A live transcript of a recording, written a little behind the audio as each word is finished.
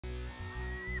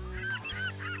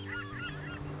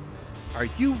Are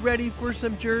you ready for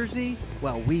some Jersey?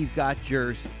 Well, we've got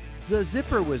Jersey. The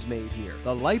zipper was made here.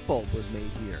 The light bulb was made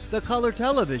here. The color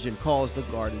television calls the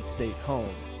Garden State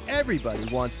home. Everybody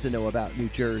wants to know about New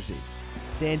Jersey.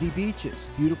 Sandy beaches,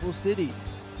 beautiful cities.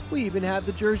 We even have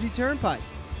the Jersey Turnpike.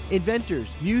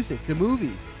 Inventors, music, the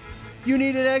movies. You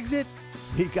need an exit?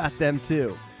 We got them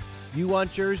too. You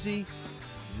want Jersey?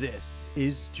 This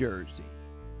is Jersey.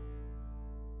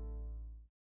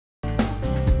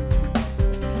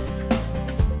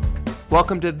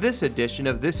 Welcome to this edition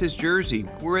of This is Jersey.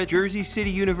 We're at Jersey City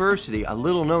University, a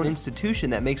little-known institution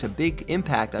that makes a big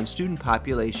impact on student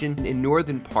population in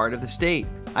northern part of the state.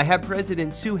 I have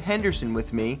President Sue Henderson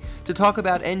with me to talk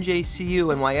about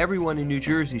NJCU and why everyone in New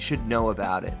Jersey should know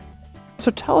about it. So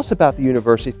tell us about the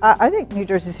university. I think New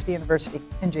Jersey City University,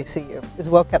 NJCU, is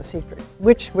a well-kept secret,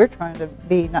 which we're trying to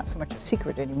be not so much a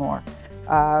secret anymore.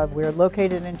 We're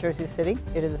located in Jersey City.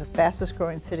 It is the fastest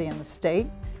growing city in the state.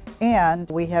 And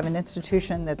we have an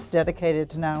institution that's dedicated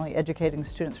to not only educating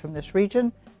students from this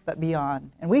region, but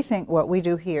beyond. And we think what we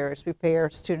do here is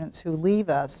prepare students who leave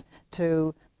us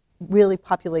to really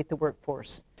populate the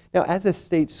workforce. Now, as a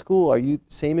state school, are you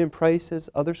same in price as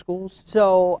other schools?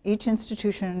 So each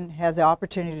institution has the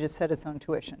opportunity to set its own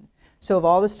tuition. So of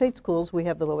all the state schools, we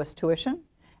have the lowest tuition.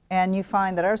 And you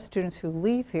find that our students who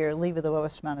leave here leave with the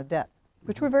lowest amount of debt,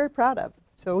 which we're very proud of.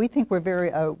 So we think we're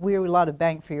a lot of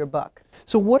bang for your buck.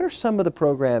 So what are some of the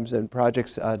programs and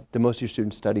projects that most of your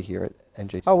students study here at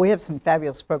NJC? Oh, we have some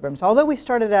fabulous programs. Although we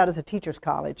started out as a teacher's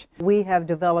college, we have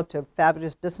developed a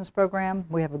fabulous business program.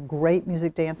 We have a great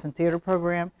music, dance, and theater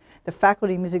program. The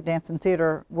faculty of music, dance, and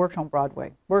theater worked on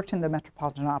Broadway, worked in the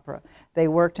Metropolitan Opera. They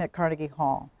worked at Carnegie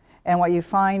Hall. And what you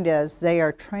find is they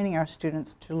are training our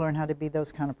students to learn how to be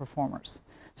those kind of performers.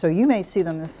 So you may see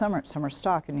them this summer at Summer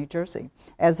Stock in New Jersey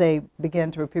as they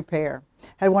begin to prepare.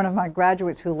 Had one of my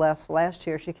graduates who left last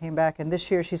year, she came back, and this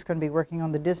year she's going to be working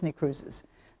on the Disney cruises.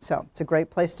 So it's a great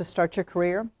place to start your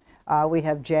career. We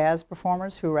have jazz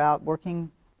performers who are out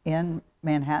working in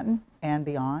Manhattan and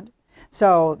beyond.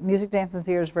 So music, dance, and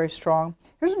theater is very strong.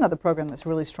 Here's another program that's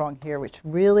really strong here, which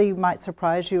really might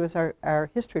surprise you, is our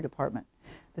history department.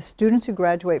 The students who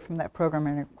graduate from that program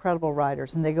are incredible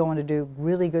writers, and they go on to do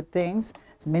really good things.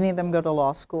 So many of them go to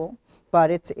law school,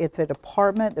 but it's a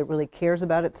department that really cares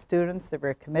about its students. They're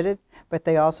very committed, but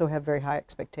they also have very high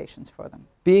expectations for them.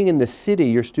 Being in the city,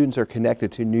 your students are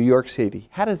connected to New York City.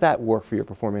 How does that work for your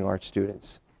performing arts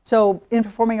students? So in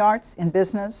performing arts, in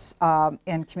business,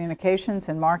 in communications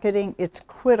and marketing, it's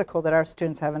critical that our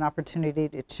students have an opportunity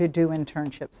to do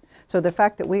internships. So the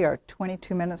fact that we are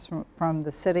 22 minutes from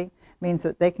the city means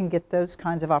that they can get those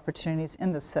kinds of opportunities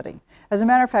in the city. As a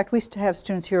matter of fact, we used to have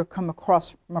students here come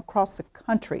from across the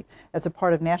country as a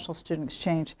part of National Student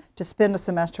Exchange to spend a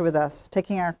semester with us,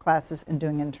 taking our classes and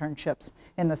doing internships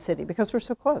in the city because we're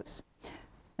so close.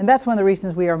 And that's one of the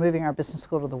reasons we are moving our business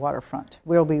school to the waterfront.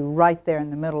 We'll be right there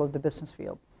in the middle of the business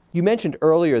field. You mentioned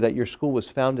earlier that your school was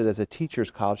founded as a teacher's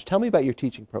college. Tell me about your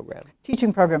teaching program.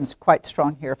 Teaching program is quite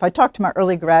strong here. If I talk to my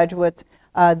early graduates,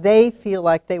 they feel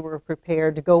like they were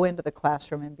prepared to go into the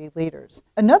classroom and be leaders.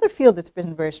 Another field that's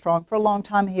been very strong for a long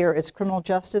time here is criminal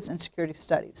justice and security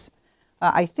studies.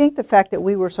 I think the fact that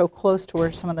we were so close to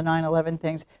where some of the 9/11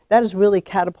 things, that has really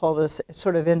catapulted us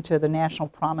sort of into the national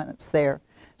prominence there.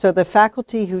 So the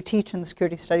faculty who teach in the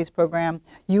Security Studies program,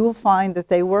 you will find that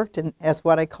they worked in, as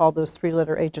what I call those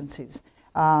three-letter agencies.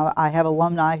 I have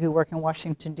alumni who work in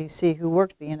Washington, D.C., who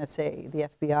work at the NSA, the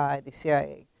FBI, the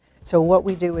CIA. So what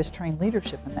we do is train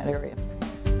leadership in that area.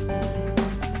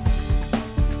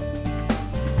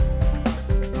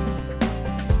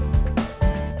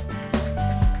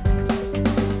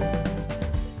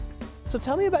 So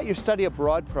tell me about your study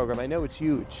abroad program. I know it's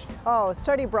huge. Oh,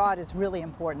 study abroad is really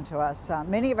important to us.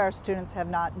 Many of our students have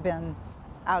not been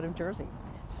out of Jersey.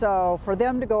 So for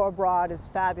them to go abroad is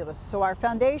fabulous. So our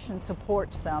foundation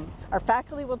supports them. Our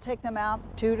faculty will take them out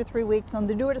 2 to 3 weeks and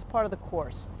they do it as part of the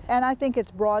course. And I think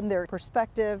it's broadened their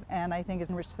perspective and I think it's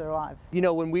enriched their lives. You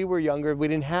know, when we were younger, we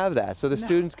didn't have that. So the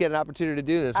students get an opportunity to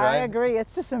do this, right? I agree.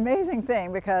 It's just an amazing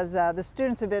thing because the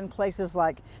students have been places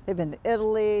like, they've been to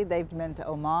Italy, they've been to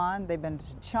Oman, they've been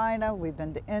to China, we've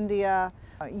been to India.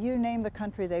 You name the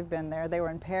country, they've been there. They were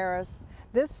in Paris.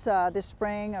 This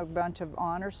spring, a bunch of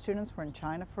honor students were in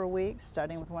China for a week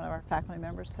studying with one of our faculty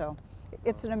members, so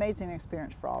it's an amazing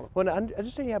experience for all of us. Well, I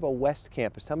understand you have a West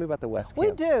Campus. Tell me about the West We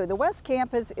Campus. do. The West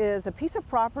Campus is a piece of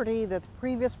property that the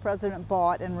previous president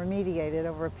bought and remediated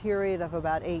over a period of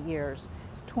about 8 years.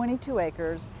 It's 22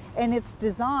 acres, and it's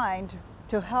designed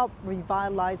to help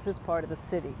revitalize this part of the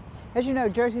city. As you know,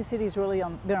 Jersey City's really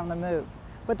been on the move.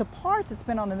 But the part that's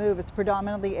been on the move, it's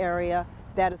predominantly area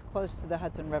that is close to the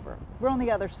Hudson River. We're on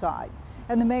the other side.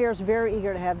 And the mayor is very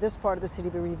eager to have this part of the city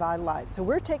be revitalized. So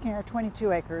we're taking our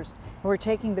 22 acres and we're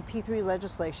taking the P3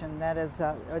 legislation that is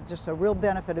just a real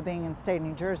benefit of being in the state of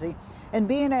New Jersey, and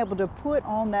being able to put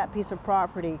on that piece of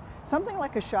property something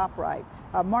like a ShopRite,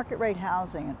 market rate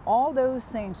housing, and all those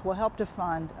things will help to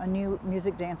fund a new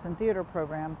music, dance, and theater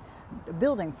program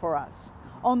building for us.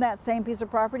 On that same piece of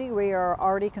property, we are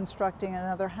already constructing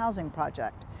another housing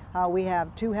project. We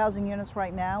have 2 housing units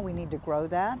right now. We need to grow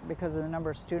that because of the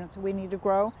number of students that we need to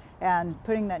grow, and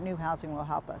putting that new housing will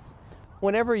help us.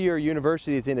 Whenever your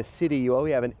university is in a city, you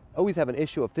always have an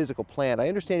issue of physical plan. I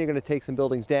understand you're going to take some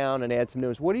buildings down and add some new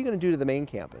ones. What are you going to do to the main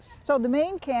campus? So the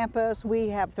main campus, we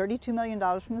have $32 million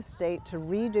from the state to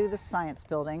redo the science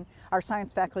building. Our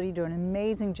science faculty do an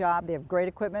amazing job. They have great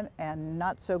equipment and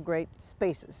not so great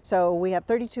spaces. So we have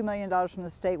 $32 million from the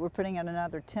state. We're putting in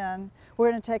another 10.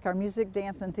 We're going to take our music,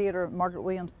 dance, and theater, Margaret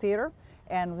Williams Theater,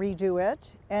 and redo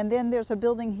it. And then there's a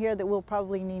building here that we'll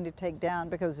probably need to take down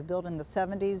because it was built in the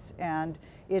 70s and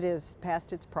it is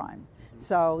past its prime.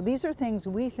 So these are things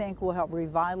we think will help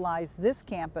revitalize this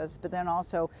campus, but then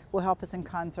also will help us in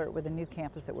concert with the new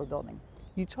campus that we're building.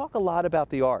 You talk a lot about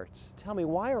the arts. Tell me,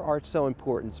 why are arts so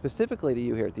important, specifically to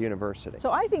you here at the university?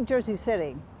 So I think Jersey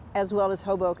City, as well as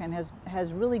Hoboken,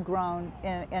 has really grown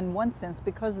in one sense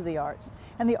because of the arts.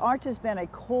 And the arts has been a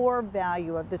core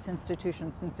value of this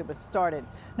institution since it was started.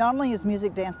 Not only is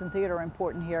music, dance, and theater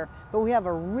important here, but we have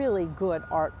a really good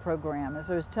art program.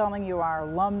 As I was telling you, our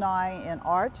alumni in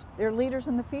art, they're leaders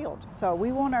in the field. So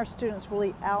we want our students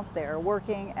really out there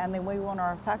working, and then we want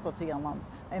our faculty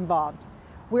involved.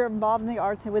 We're involved in the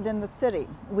arts within the city.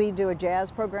 We do a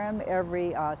jazz program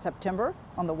every September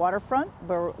on the waterfront.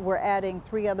 We're adding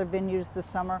 3 other venues this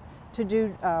summer to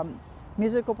do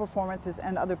musical performances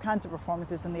and other kinds of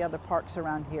performances in the other parks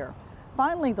around here.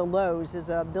 Finally, the Lowe's is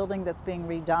a building that's being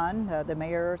redone. The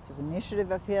mayor's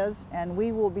initiative of his, and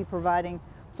we will be providing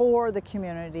for the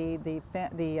community,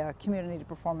 the community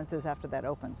performances after that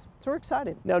opens. So we're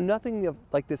excited. Now, nothing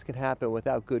like this can happen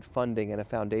without good funding and a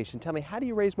foundation. Tell me, how do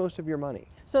you raise most of your money?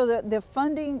 So the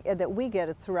funding that we get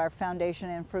is through our foundation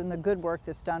and from the good work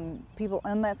that's done, people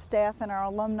in that staff and our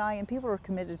alumni, and people who are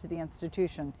committed to the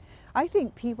institution. I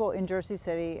think people in Jersey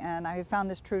City, and I have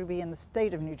found this true to be in the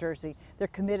state of New Jersey, they're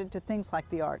committed to things like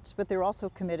the arts, but they're also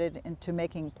committed into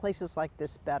making places like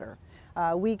this better.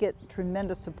 We get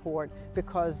tremendous support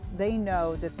because they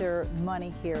know that their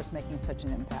money here is making such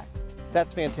an impact.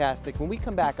 That's fantastic. When we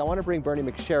come back, I want to bring Bernie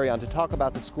McSherry on to talk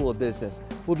about the School of Business.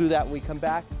 We'll do that when we come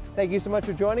back. Thank you so much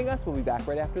for joining us. We'll be back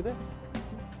right after this.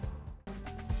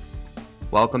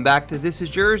 Welcome back to This is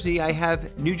Jersey. I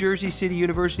have New Jersey City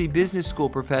University Business School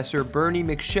professor Bernie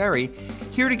McSherry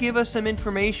here to give us some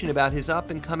information about his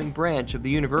up-and-coming branch of the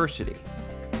university.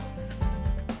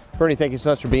 Bernie, thank you so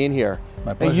much for being here.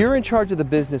 My pleasure. Now, you're in charge of the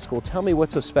business school. Tell me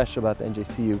what's so special about the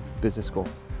NJCU Business School.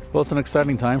 Well, it's an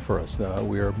exciting time for us.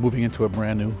 We are moving into a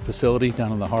brand new facility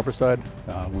down on the harbor side.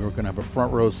 We're going to have a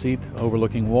front row seat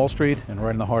overlooking Wall Street and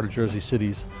right in the heart of Jersey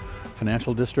City's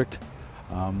financial district.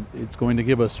 It's going to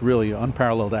give us really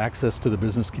unparalleled access to the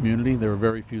business community. There are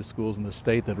very few schools in the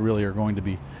state that really are going to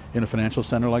be in a financial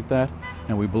center like that,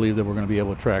 and we believe that we're going to be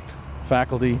able to attract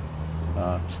faculty,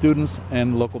 students,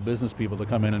 and local business people to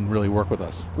come in and really work with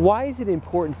us. Why is it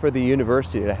important for the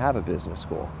university to have a business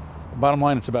school? Bottom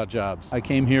line, it's about jobs. I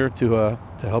came here to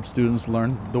help students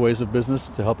learn the ways of business,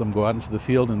 to help them go out into the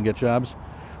field and get jobs.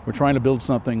 We're trying to build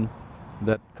something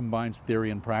that combines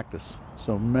theory and practice.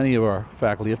 So many of our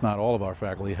faculty, if not all of our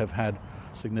faculty, have had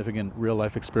significant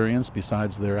real-life experience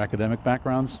besides their academic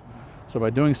backgrounds. So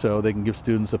by doing so, they can give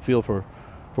students a feel for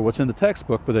what's in the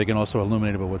textbook, but they can also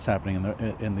illuminate about what's happening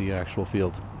in the actual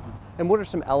field. And what are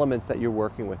some elements that you're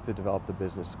working with to develop the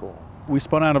business school? We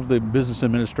spun out of the business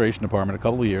administration department a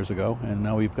couple of years ago, and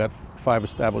now we've got 5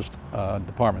 established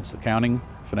departments: accounting,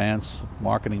 finance,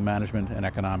 marketing, management, and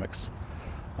economics.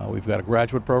 We've got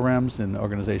graduate programs in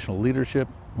organizational leadership,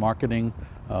 marketing.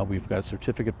 We've got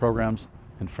certificate programs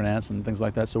in finance and things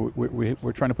like that. So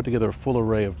we're trying to put together a full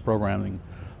array of programming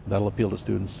that'll appeal to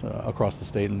students across the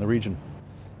state and the region.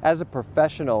 As a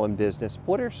professional in business,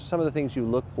 what are some of the things you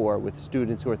look for with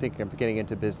students who are thinking of getting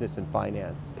into business and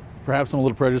finance? Perhaps I'm a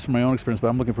little prejudiced from my own experience, but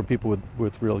I'm looking for people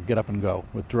with real get up and go,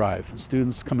 with drive.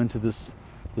 Students come into this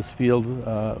field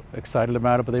excited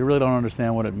about it, but they really don't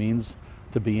understand what it means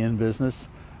to be in business.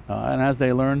 And as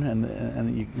they learn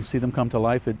and you see them come to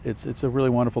life, it's a really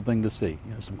wonderful thing to see.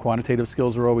 You know, some quantitative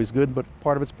skills are always good, but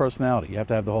part of it's personality. You have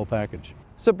to have the whole package.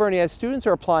 So Bernie, as students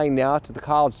are applying now to the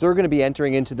college, they're going to be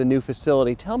entering into the new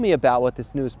facility. Tell me about what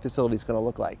this new facility is going to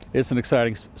look like. It's an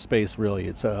exciting space, really.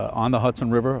 It's on the Hudson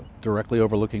River, directly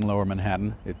overlooking Lower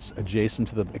Manhattan. It's adjacent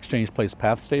to the Exchange Place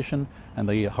Path Station and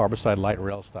the Harborside Light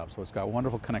Rail Stop. So it's got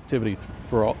wonderful connectivity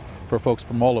for folks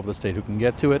from all over the state who can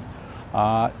get to it.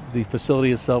 The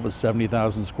facility itself is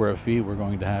 70,000 square feet. We're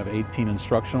going to have 18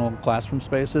 instructional classroom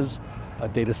spaces, a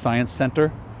data science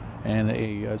center, and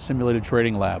a simulated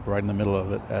trading lab right in the middle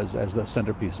of it as the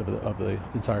centerpiece of the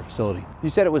entire facility.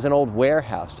 You said it was an old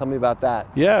warehouse. Tell me about that.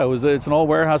 Yeah, it's an old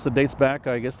warehouse that dates back,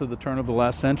 I guess, to the turn of the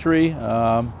last century. You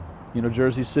know,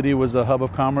 Jersey City was a hub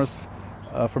of commerce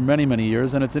for many, many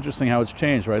years, and it's interesting how it's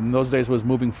changed, right? In those days it was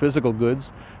moving physical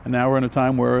goods, and now we're in a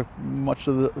time where much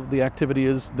of the activity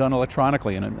is done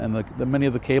electronically, and many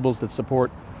of the cables that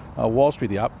support Wall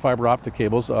Street, the fiber optic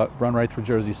cables, run right through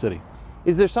Jersey City.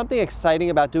 Is there something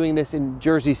exciting about doing this in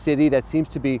Jersey City that seems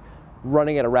to be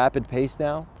running at a rapid pace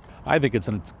now? I think it's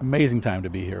an amazing time to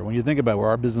be here. When you think about where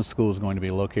our business school is going to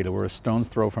be located, we're a stone's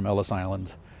throw from Ellis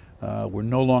Island. We're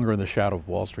no longer in the shadow of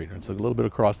Wall Street. It's a little bit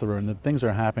across the road, and things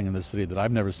are happening in this city that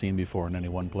I've never seen before in any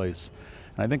one place.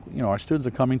 And I think, you know, our students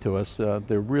are coming to us.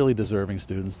 They're really deserving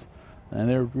students, and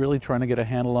they're really trying to get a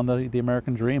handle on the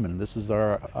American dream, and this is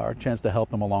our chance to help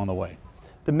them along the way.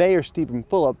 The mayor, Stephen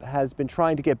Fulop, has been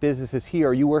trying to get businesses here.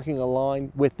 Are you working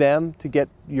along with them to get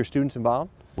your students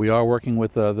involved? We are working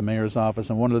with the mayor's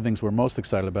office, and one of the things we're most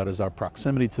excited about is our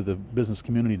proximity to the business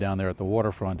community down there at the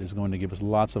waterfront is going to give us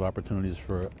lots of opportunities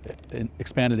for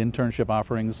expanded internship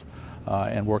offerings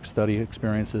and work-study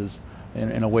experiences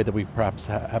in a way that we perhaps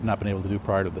have not been able to do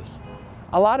prior to this.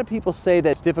 A lot of people say that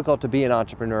it's difficult to be an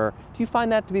entrepreneur. Do you find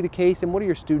that to be the case, and what are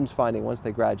your students finding once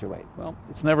they graduate? Well,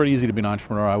 it's never easy to be an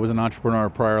entrepreneur. I was an entrepreneur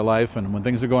in prior life, and when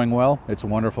things are going well, it's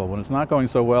wonderful. When it's not going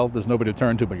so well, there's nobody to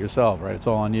turn to but yourself, right? It's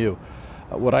all on you.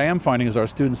 What I am finding is our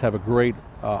students have a great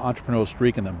entrepreneurial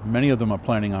streak in them. Many of them are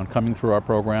planning on coming through our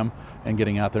program and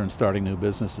getting out there and starting new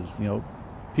businesses. You know,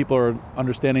 people are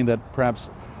understanding that perhaps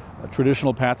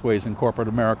traditional pathways in corporate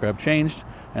America have changed,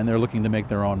 and they're looking to make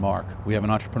their own mark. We have an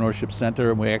entrepreneurship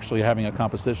center, and we're actually having a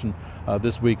competition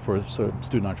this week for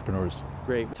student entrepreneurs.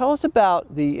 Great. Tell us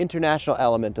about the international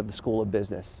element of the School of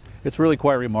Business. It's really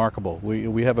quite remarkable.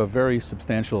 We have a very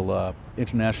substantial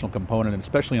international component, and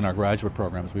especially in our graduate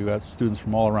programs. We've got students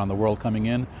from all around the world coming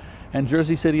in, and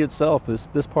Jersey City itself,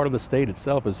 this part of the state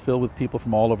itself, is filled with people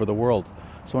from all over the world.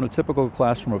 So in a typical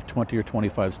classroom of 20 or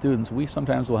 25 students, we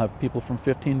sometimes will have people from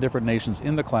 15 different nations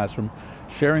in the classroom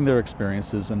sharing their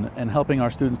experiences and helping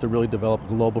our students to really develop a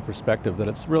global perspective that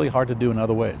it's really hard to do in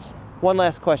other ways. One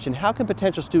last question. How can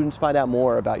potential students find out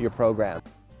more about your program?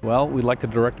 Well, we'd like to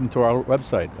direct them to our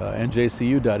website,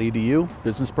 njcu.edu,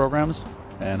 business programs,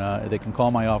 and they can call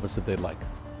my office if they'd like.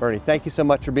 Bernie, thank you so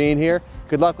much for being here.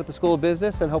 Good luck with the School of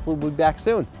Business, and hopefully we'll be back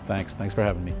soon. Thanks for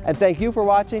having me. And thank you for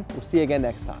watching. We'll see you again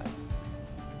next time.